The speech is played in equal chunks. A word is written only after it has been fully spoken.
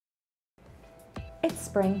It's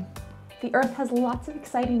spring. The earth has lots of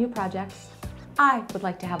exciting new projects. I would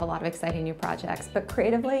like to have a lot of exciting new projects, but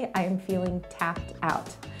creatively, I am feeling tapped out.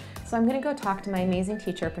 So I'm gonna go talk to my amazing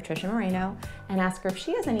teacher, Patricia Moreno, and ask her if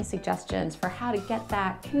she has any suggestions for how to get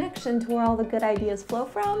that connection to where all the good ideas flow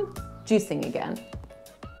from, juicing again.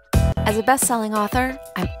 As a best-selling author,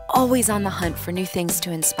 I'm always on the hunt for new things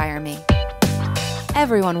to inspire me.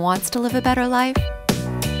 Everyone wants to live a better life,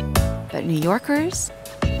 but New Yorkers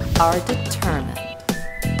are determined.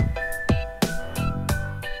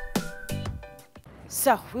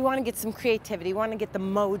 So we want to get some creativity, we want to get the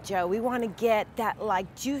mojo, we want to get that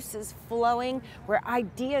like juices flowing where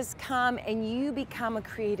ideas come and you become a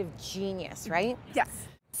creative genius, right? Yes.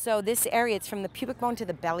 So this area, it's from the pubic bone to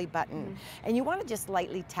the belly button, and you want to just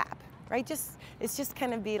lightly tap, right? It's just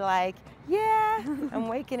kind of be like, yeah, I'm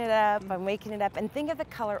waking it up, and think of the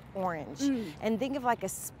color orange, and think of like a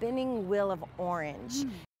spinning wheel of orange.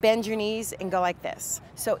 Bend your knees and go like this.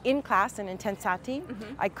 So in class in Intensati,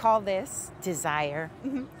 I call this desire.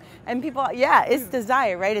 And people, yeah, it's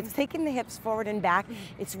desire, right? It's taking the hips forward and back.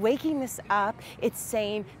 It's waking this up. It's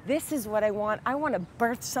saying, this is what I want. I want to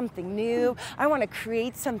birth something new. I want to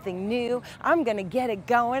create something new. I'm going to get it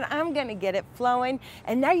going. I'm going to get it flowing.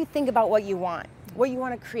 And now you think about what you want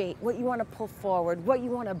to create, what you want to pull forward, what you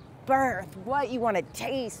want to birth, what you want to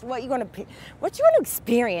taste, what you want to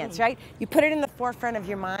experience, right? You put it in the forefront of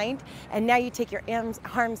your mind, and now you take your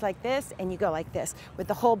arms like this, and you go like this with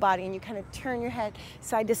the whole body, and you kind of turn your head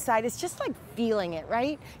side to side. It's just like feeling it,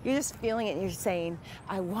 right? You're just feeling it, and you're saying,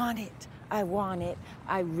 I want it, I want it,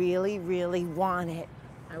 I really, really want it.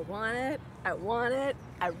 I want it, I want it,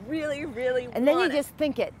 I really, really want it. And then you just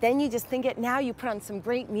think it. Then you just think it. Now you put on some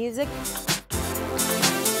great music.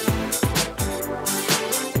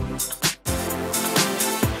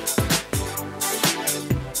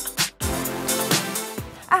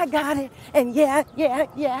 I got it, and yeah,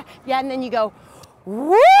 and then you go,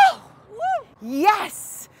 woo!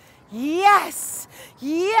 Yes, yes,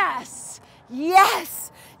 yes,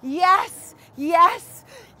 yes, yes, yes,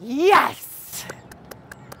 yes.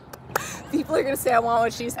 People are gonna say I want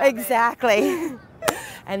what she's having. Exactly.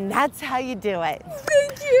 And that's how you do it.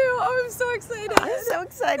 Thank you, oh, I'm so excited. I'm so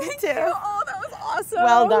excited too. Thank you. Oh, that was awesome.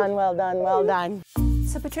 Well done, well done, well done.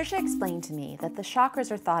 So Patricia explained to me that the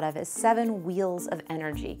chakras are thought of as 7 wheels of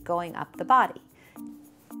energy going up the body.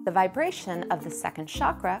 The vibration of the second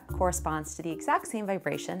chakra corresponds to the exact same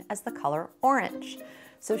vibration as the color orange.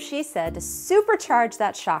 So she said to supercharge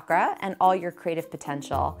that chakra and all your creative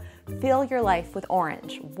potential, fill your life with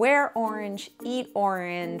orange. Wear orange, eat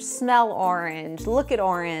orange, smell orange, look at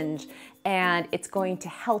orange, and it's going to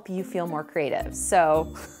help you feel more creative.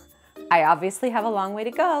 So I obviously have a long way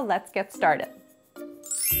to go. Let's get started.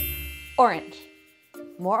 Orange.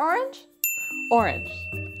 More orange? Orange.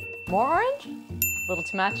 More orange? A little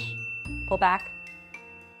too much? Pull back.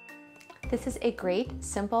 This is a great,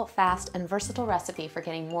 simple, fast, and versatile recipe for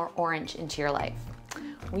getting more orange into your life.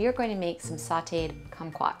 We are going to make some sauteed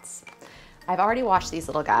kumquats. I've already washed these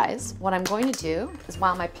little guys. What I'm going to do is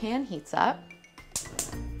while my pan heats up,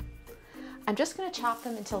 I'm just going to chop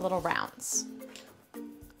them into little rounds.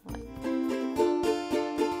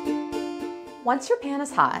 Once your pan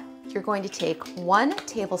is hot, you're going to take 1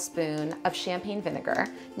 tablespoon of champagne vinegar.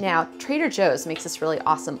 Now, Trader Joe's makes this really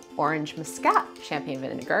awesome orange muscat champagne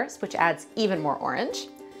vinegar, which adds even more orange.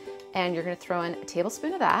 And you're gonna throw in a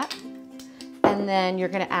tablespoon of that. And then you're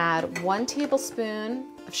gonna add 1 tablespoon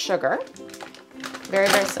of sugar. Very,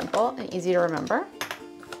 very simple and easy to remember.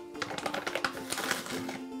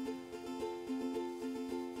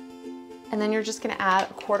 And then you're just gonna add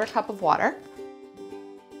a 1/4 cup of water.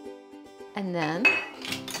 And then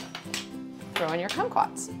throw in your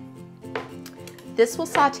kumquats. This will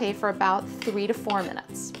saute for about 3 to 4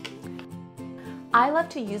 minutes. I love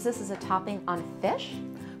to use this as a topping on fish,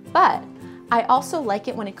 but I also like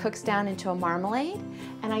it when it cooks down into a marmalade,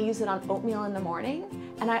 and I use it on oatmeal in the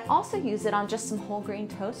morning, and I also use it on just some whole grain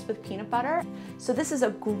toast with peanut butter. So this is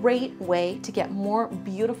a great way to get more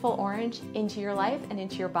beautiful orange into your life and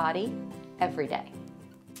into your body every day.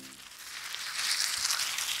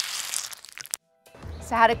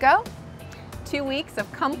 So how'd it go? 2 weeks of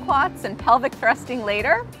kumquats and pelvic thrusting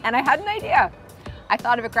later, and I had an idea. I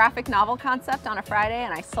thought of a graphic novel concept on a Friday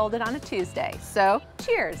and I sold it on a Tuesday. So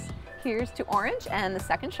cheers. Here's to orange and the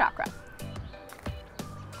second chakra.